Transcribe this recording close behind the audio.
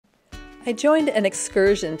I joined an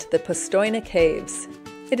excursion to the Postojna Caves.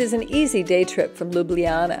 It is an easy day trip from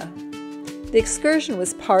Ljubljana. The excursion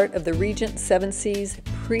was part of the Regent Seven Seas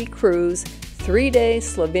pre-cruise 3-day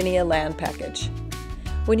Slovenia land package.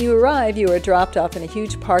 When you arrive, you are dropped off in a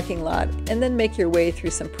huge parking lot and then make your way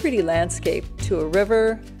through some pretty landscape to a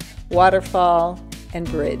river, waterfall, and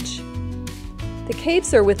bridge. The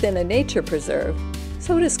caves are within a nature preserve,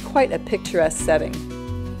 so it is quite a picturesque setting.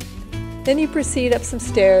 Then you proceed up some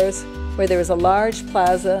stairs where there is a large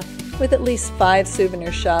plaza with at least 5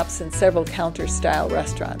 souvenir shops and several counter-style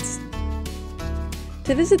restaurants.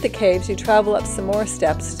 To visit the caves, you travel up some more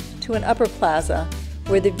steps to an upper plaza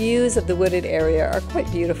where the views of the wooded area are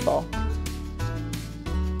quite beautiful.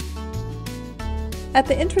 At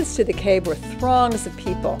the entrance to the cave were throngs of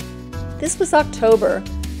people. This was October,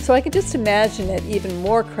 so I could just imagine it even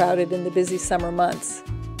more crowded in the busy summer months.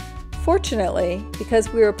 Fortunately,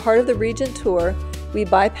 because we were part of the Regent tour, we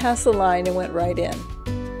bypassed the line and went right in.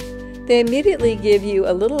 They immediately give you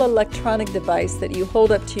a little electronic device that you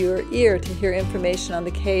hold up to your ear to hear information on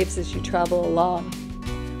the caves as you travel along.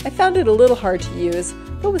 I found it a little hard to use,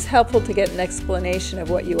 but was helpful to get an explanation of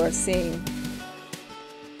what you are seeing.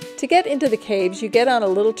 To get into the caves, you get on a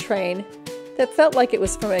little train that felt like it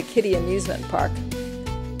was from a kiddie amusement park.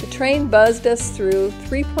 The train buzzed us through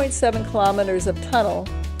 3.7 kilometers of tunnel,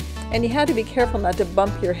 and you had to be careful not to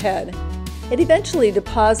bump your head. It eventually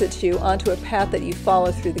deposits you onto a path that you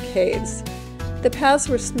follow through the caves. The paths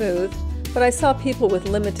were smooth, but I saw people with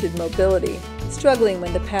limited mobility, struggling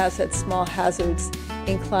when the paths had small hazards,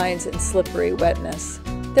 inclines, and slippery wetness.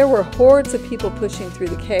 There were hordes of people pushing through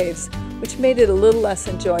the caves, which made it a little less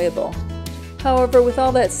enjoyable. However, with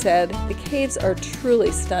all that said, the caves are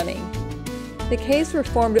truly stunning. The caves were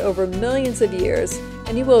formed over millions of years,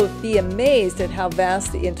 and you will be amazed at how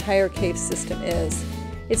vast the entire cave system is.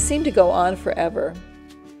 It seemed to go on forever.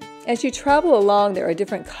 As you travel along, there are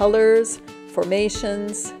different colors,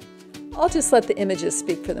 formations. I'll just let the images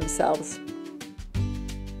speak for themselves.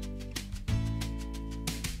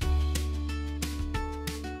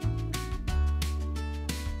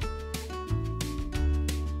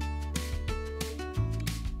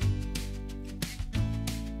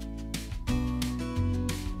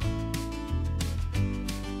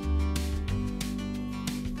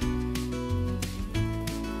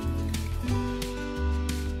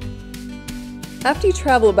 After you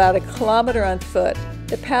travel about 1 kilometer on foot,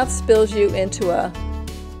 the path spills you into a,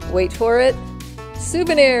 wait for it,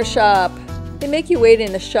 souvenir shop. They make you wait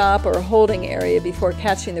in a shop or a holding area before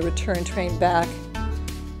catching the return train back.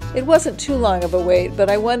 It wasn't too long of a wait, but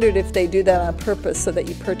I wondered if they do that on purpose so that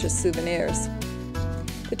you purchase souvenirs.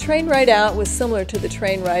 The train ride out was similar to the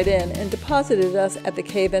train ride in and deposited us at the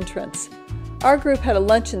cave entrance. Our group had a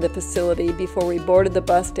lunch in the facility before we boarded the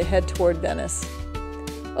bus to head toward Venice.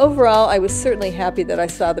 Overall, I was certainly happy that I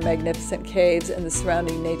saw the magnificent caves and the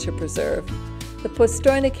surrounding nature preserve. The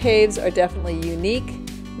Postojna Caves are definitely unique,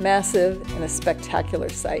 massive, and a spectacular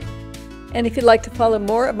sight. And if you'd like to follow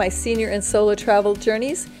more of my senior and solo travel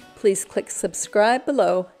journeys, please click subscribe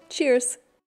below. Cheers!